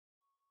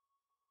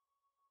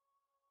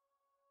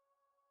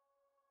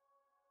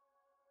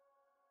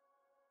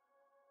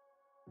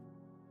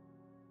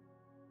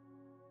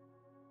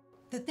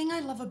The thing I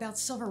love about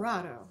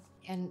Silverado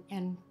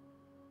and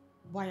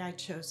why I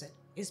chose it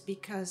is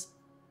because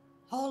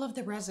all of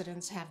the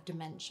residents have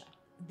dementia.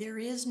 There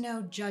is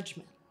no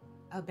judgment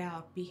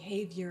about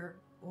behavior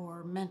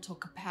or mental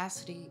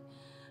capacity,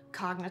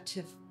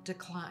 cognitive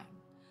decline.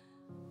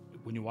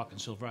 When you walk in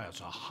Silverado, it's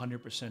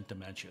 100%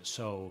 dementia,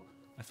 so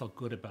I felt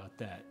good about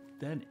that.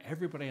 Then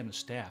everybody on the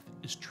staff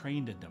is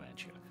trained in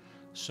dementia.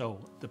 So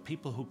the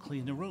people who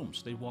clean the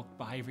rooms, they walk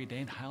by every day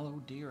and, hello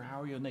dear,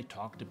 how are you? And they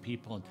talk to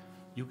people, and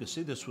you could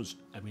see this was,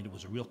 it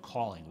was a real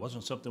calling. It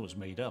wasn't something that was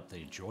made up.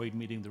 They enjoyed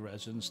meeting the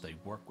residents, they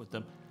worked with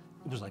them.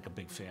 It was like a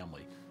big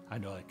family. I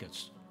know it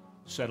gets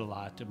said a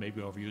lot and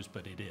maybe overused,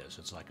 but it is.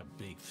 It's like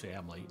a big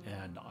family,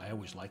 and I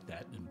always liked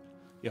that. And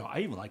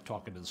I even like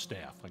talking to the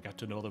staff. I got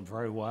to know them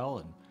very well,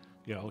 and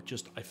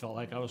I felt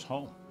like I was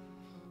home.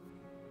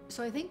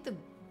 So I think the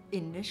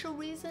initial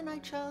reason I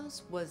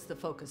chose was the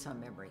focus on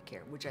memory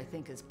care, which I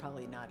think is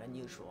probably not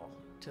unusual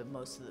to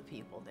most of the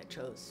people that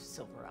chose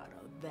Silverado.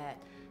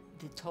 That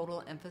the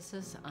total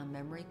emphasis on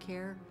memory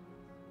care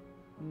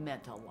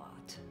meant a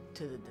lot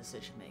to the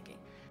decision making.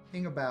 The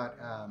thing about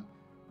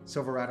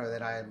Silverado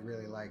that I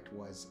really liked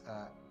was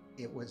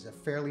it was a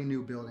fairly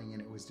new building,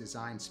 and it was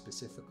designed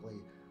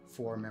specifically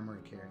for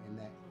memory care in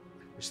that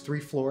there's 3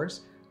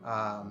 floors.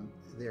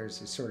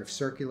 There's a sort of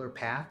circular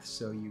path,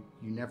 so you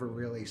never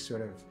really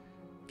sort of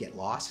get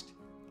lost.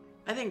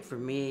 I think for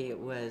me it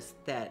was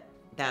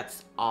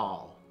that's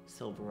all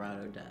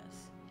Silverado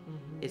does,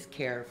 is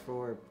care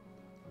for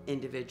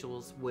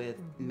individuals with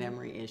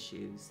memory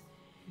issues.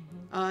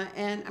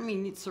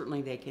 And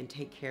certainly they can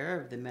take care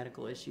of the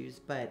medical issues,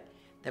 but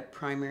the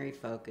primary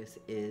focus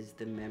is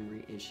the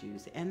memory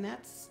issues, and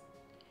that's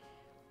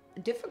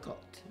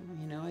difficult.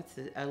 It's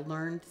a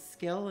learned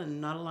skill, and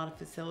not a lot of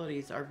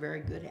facilities are very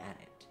good at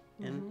it.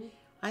 And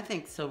I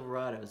think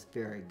Silverado is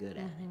very good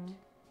at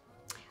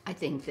it. I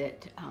think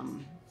that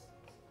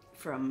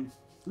from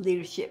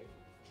leadership,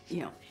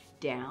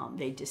 down,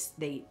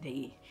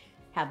 they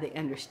have the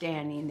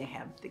understanding, they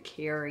have the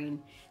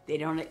caring. They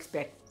don't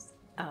expect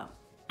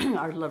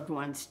our loved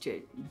ones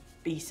to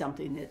be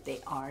something that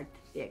they aren't.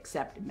 They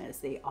accept them as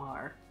they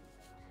are.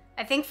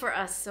 I think for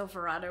us,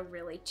 Silverado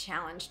really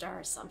challenged our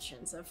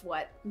assumptions of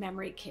what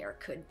memory care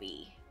could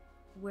be.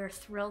 We're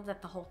thrilled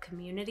that the whole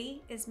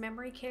community is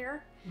memory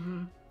care,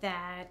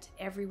 that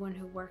everyone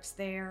who works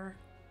there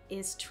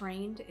is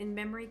trained in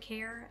memory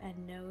care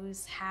and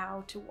knows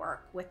how to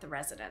work with the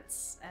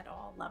residents at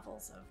all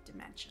levels of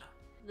dementia.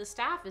 The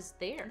staff is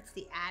there. It's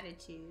the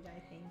attitude, I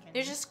think.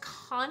 There's just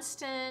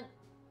constant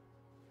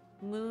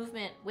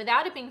movement.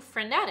 Without it being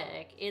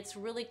frenetic, it's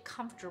really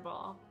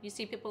comfortable. You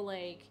see people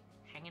like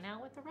hanging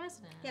out with the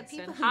residents. Yeah,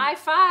 people and who... high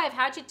five,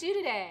 how'd you do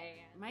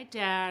today? My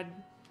dad,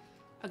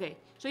 okay,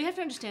 so you have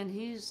to understand,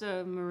 he's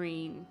a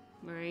Marine,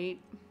 right?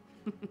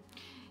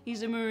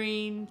 He's a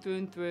Marine through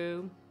and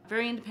through.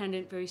 Very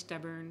independent, very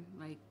stubborn,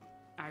 like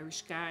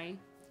Irish guy.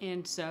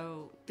 And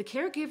so the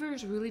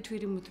caregivers really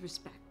treat him with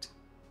respect.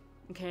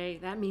 Okay,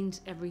 that means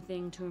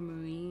everything to a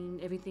Marine,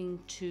 everything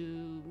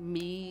to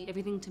me,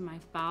 everything to my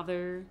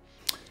father.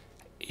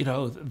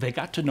 They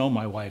got to know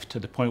my wife to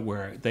the point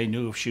where they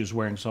knew if she was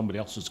wearing somebody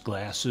else's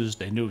glasses.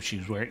 They knew if she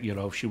was wearing,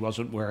 if she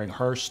wasn't wearing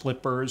her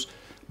slippers.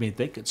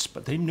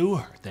 They knew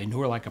her. They knew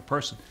her like a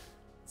person.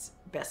 It's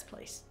the best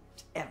place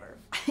ever.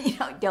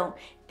 Don't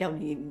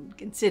even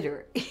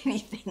consider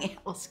anything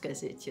else,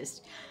 because it's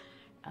just,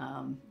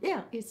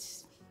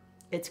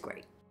 it's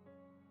great.